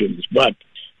options. But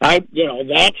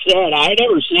that said, I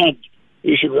never said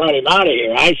you should run him out of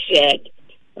here. I said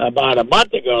about a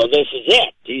month ago, this is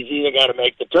it. He's either got to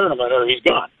make the tournament or he's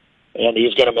gone. And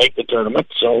he's going to make the tournament,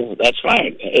 so that's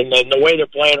fine. And then the way they're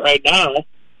playing right now,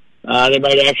 they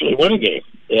might actually win a game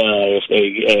if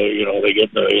they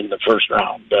get in the first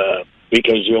round.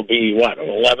 Because you'll be, an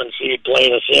 11 seed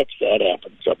playing a 6? That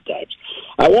happens sometimes.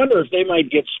 I wonder if they might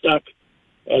get stuck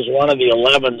as one of the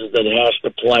 11s that has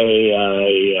to play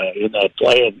in that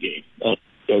play-in game.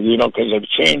 Because they've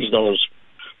changed those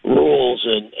rules,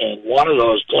 and one of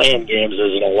those playing games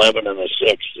is an 11 and a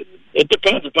 6. And it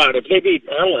depends upon if they beat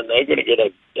Maryland, they're going to get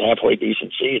a halfway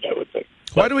decent seed, I would think.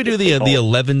 Why do we do the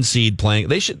 11 seed playing?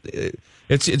 They should.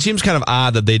 It seems kind of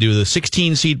odd that they do the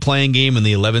 16 seed playing game and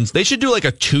the 11s. They should do like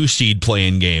a 2 seed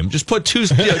playing game. Just put 2.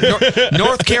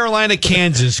 North Carolina,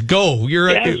 Kansas, go.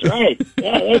 That's right.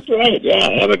 Yeah, that's right.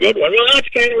 Yeah, have a good one. Well, that's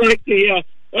kind of like the.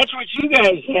 That's what you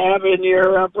guys have in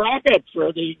your bracket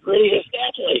for the grittiest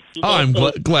athletes. I'm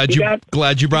glad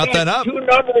you brought that up.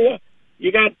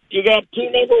 You got 2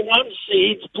 number 1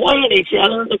 seeds playing each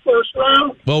other in the first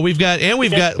round. Well, we've got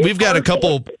a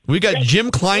couple. We've got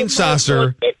Jim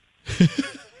Kleinsasser.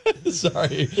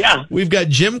 Sorry. Yeah. We've got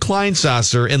Jim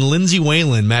Kleinsasser and Lindsey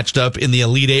Whalen matched up in the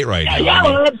Elite 8 right now. Yeah,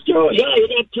 well, that's true. Yeah, you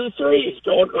got 2 3s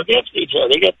going against each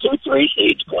other. You got 2 3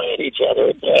 seeds playing each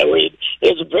other.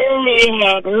 It's very,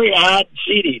 very odd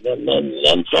seeding, and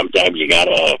then sometimes you got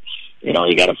a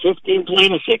 15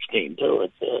 playing a 16 too.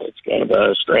 It's kind of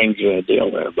a strange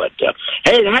deal there. But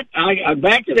hey,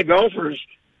 back to the Gophers.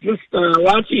 Just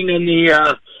watching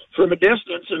from a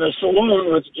distance in a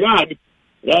saloon with Judd.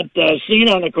 That scene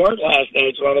on the court last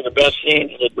night is one of the best scenes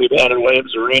that we've had at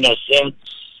Williams Arena since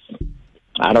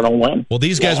I don't know when. Well,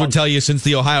 these guys would tell you since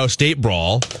the Ohio State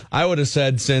brawl. I would have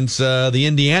said since the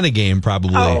Indiana game,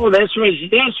 probably. Oh, there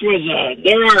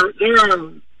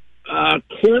are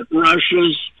court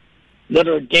rushes that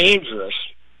are dangerous,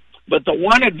 but the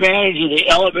one advantage of the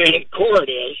elevated court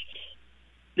is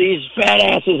these fat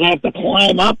asses have to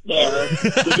climb up there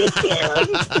to get there.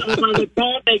 So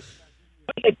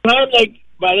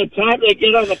by the time they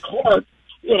get on the court,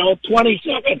 20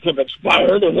 seconds have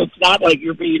expired, and it's not like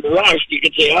you're being rushed. You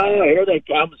can say, "Oh, here they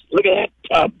come! Look at that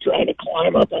tub trying to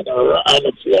climb up on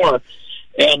the floor."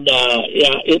 And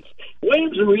it's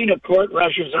Williams Arena court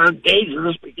rushes aren't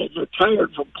dangerous because they're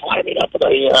tired from climbing up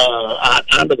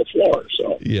onto the floor.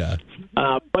 So yeah,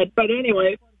 but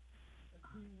anyway,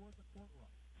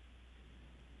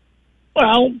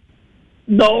 well,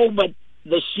 no, but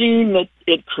the scene that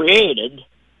it created.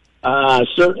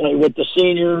 Certainly, with the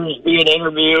seniors being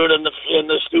interviewed and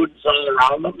the students all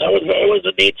around them, it was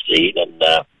a neat scene. And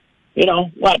you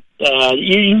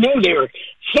knew they were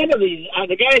some of these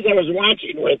the guys I was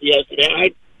watching with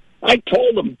yesterday. I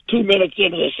told them 2 minutes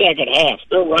into the second half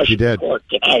they're rushing the court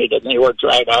tonight, and they were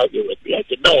trying to argue with me. I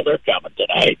said, "No, they're coming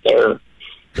tonight. They're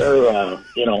there,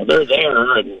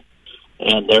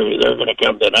 and they're going to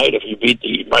come tonight if you beat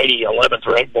the mighty 11th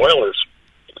ranked Boilers."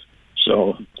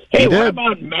 So. Hey, what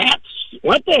about Matt?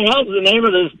 What the hell's the name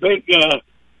of this big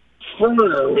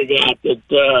foreigner we got?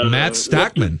 Matt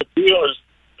Stockman.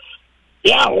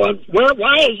 Yeah, well,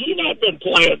 why has he not been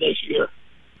playing this year?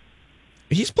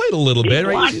 He's played a little bit,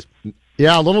 right?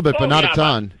 Yeah, a little bit, but not a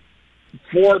ton.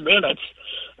 4 minutes.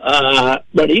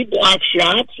 But he blocks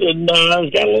shots and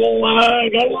he's got a little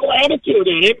attitude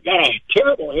in him. Got a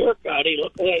terrible haircut. He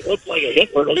looked like a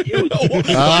Hitler youth.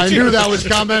 I knew that was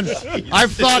coming.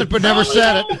 I've thought it, but never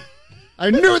said it. I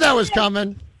knew that was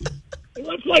coming. He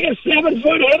looks like a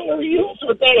 7-foot Hitler youth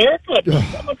with that haircut.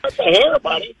 Someone cut the hair,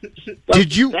 buddy. But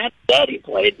did you? That said, he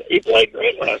played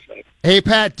great last night. Hey,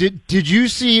 Pat, did you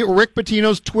see Rick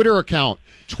Pitino's Twitter account?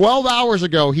 12 hours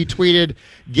ago, he tweeted,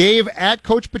 gave at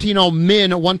Coach Pitino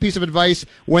Min one piece of advice.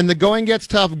 When the going gets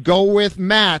tough, go with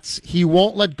Mats. He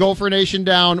won't let Gopher Nation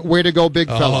down. Way to go, big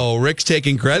fella. Oh, Rick's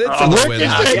taking credit for the win. Rick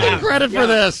is taking credit for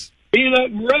this.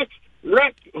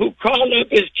 Rick, who called up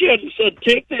his kid and said,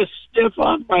 "Take this stiff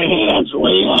off my hands,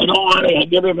 Lee. I don't want to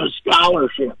give him a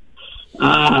scholarship."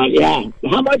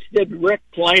 How much did Rick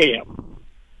play him?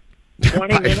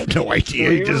 20 minutes? I have no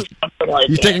idea.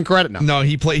 He's taking credit now. No,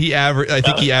 he averaged. I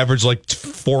think he averaged like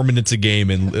 4 minutes a game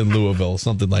in Louisville,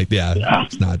 something like that. Yeah.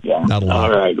 It's not a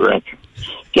lot. All right, Rick.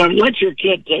 So let your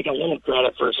kid take a little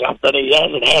credit for something he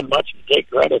hasn't had much to take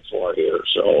credit for here.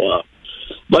 So,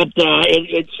 but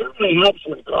it certainly helps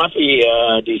when Coffey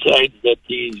decides that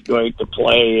he's going to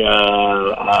play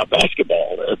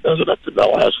basketball. Doesn't it? The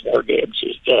last 4 games,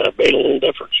 he's made a little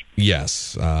difference.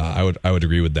 Yes, I would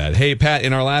agree with that. Hey, Pat,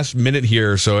 in our last minute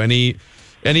here, so any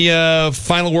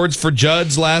final words for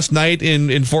Judd's last night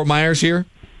in Fort Myers here?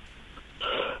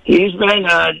 He's been,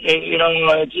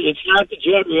 it's not the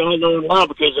Judd we all know and love,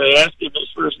 because I asked him this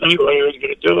first night what he was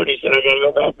going to do, and he said, "I got to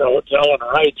go back to the hotel and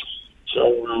write."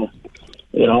 So,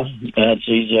 I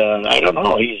don't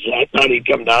know. I thought he'd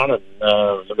come down and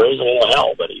raise a little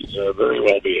hell, but he's very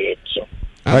well behaved. So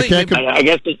I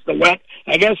guess it's the wet.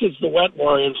 I guess it's the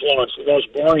Wetmore influence. The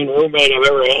most boring roommate I've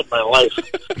ever had in my life.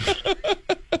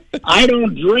 I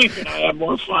don't drink, and I have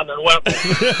more fun than Wetmore.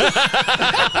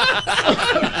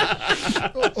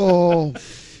 Oh.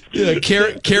 Yeah,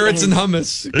 carrots and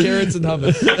hummus. Carrots and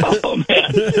hummus. Oh,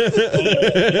 man.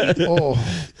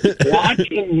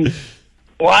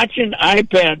 Watching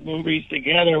iPad movies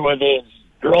together with his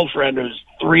girlfriend who's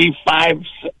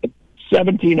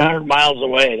 1,700 miles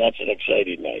away. That's an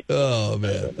exciting night. Oh,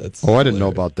 man. I didn't know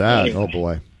about that. Anyway. Oh,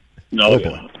 boy. No,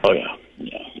 boy. Oh, yeah.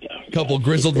 Couple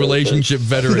grizzled relationship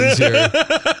veterans here.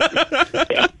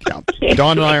 Yeah.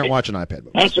 Don and I aren't watching iPad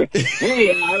movies. That's right.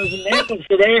 Hey, I was in Naples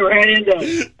today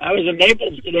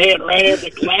and ran into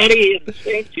Gladdy and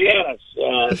St. Janice.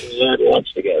 We had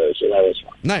lunch together, so that was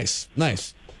fun. Nice.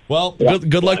 Well,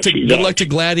 good luck to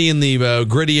Gladdy in the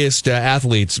grittiest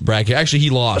athletes bracket. Actually, he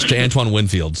lost to Antoine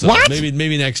Winfield. So what?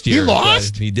 Maybe next year. He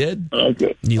lost? He did.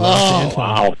 Okay. He lost to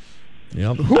Antoine. Wow.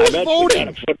 Yep. Who's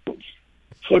voting?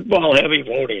 Football heavy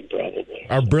voting, probably.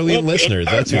 Our brilliant listeners.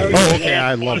 That's who. Oh, okay.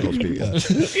 I love those people.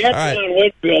 Antoine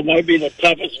Winfield might be the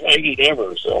toughest Viking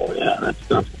ever. So yeah, that's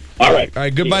tough. All right.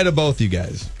 Goodbye to both you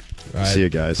guys. All right. See you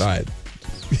guys. All right.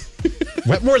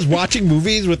 Wetmore's watching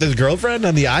movies with his girlfriend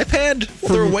on the iPad?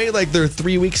 Well, they're away they're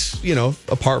 3 weeks,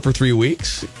 apart for 3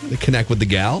 weeks. They connect with the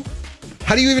gal.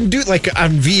 How do you even do it? Like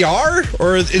on VR?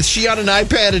 Or is she on an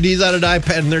iPad and he's on an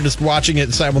iPad and they're just watching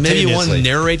it simultaneously? Maybe one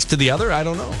narrates to the other? I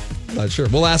don't know. Not sure.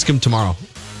 We'll ask him tomorrow.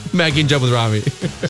 Maggie and Jeff with Rami.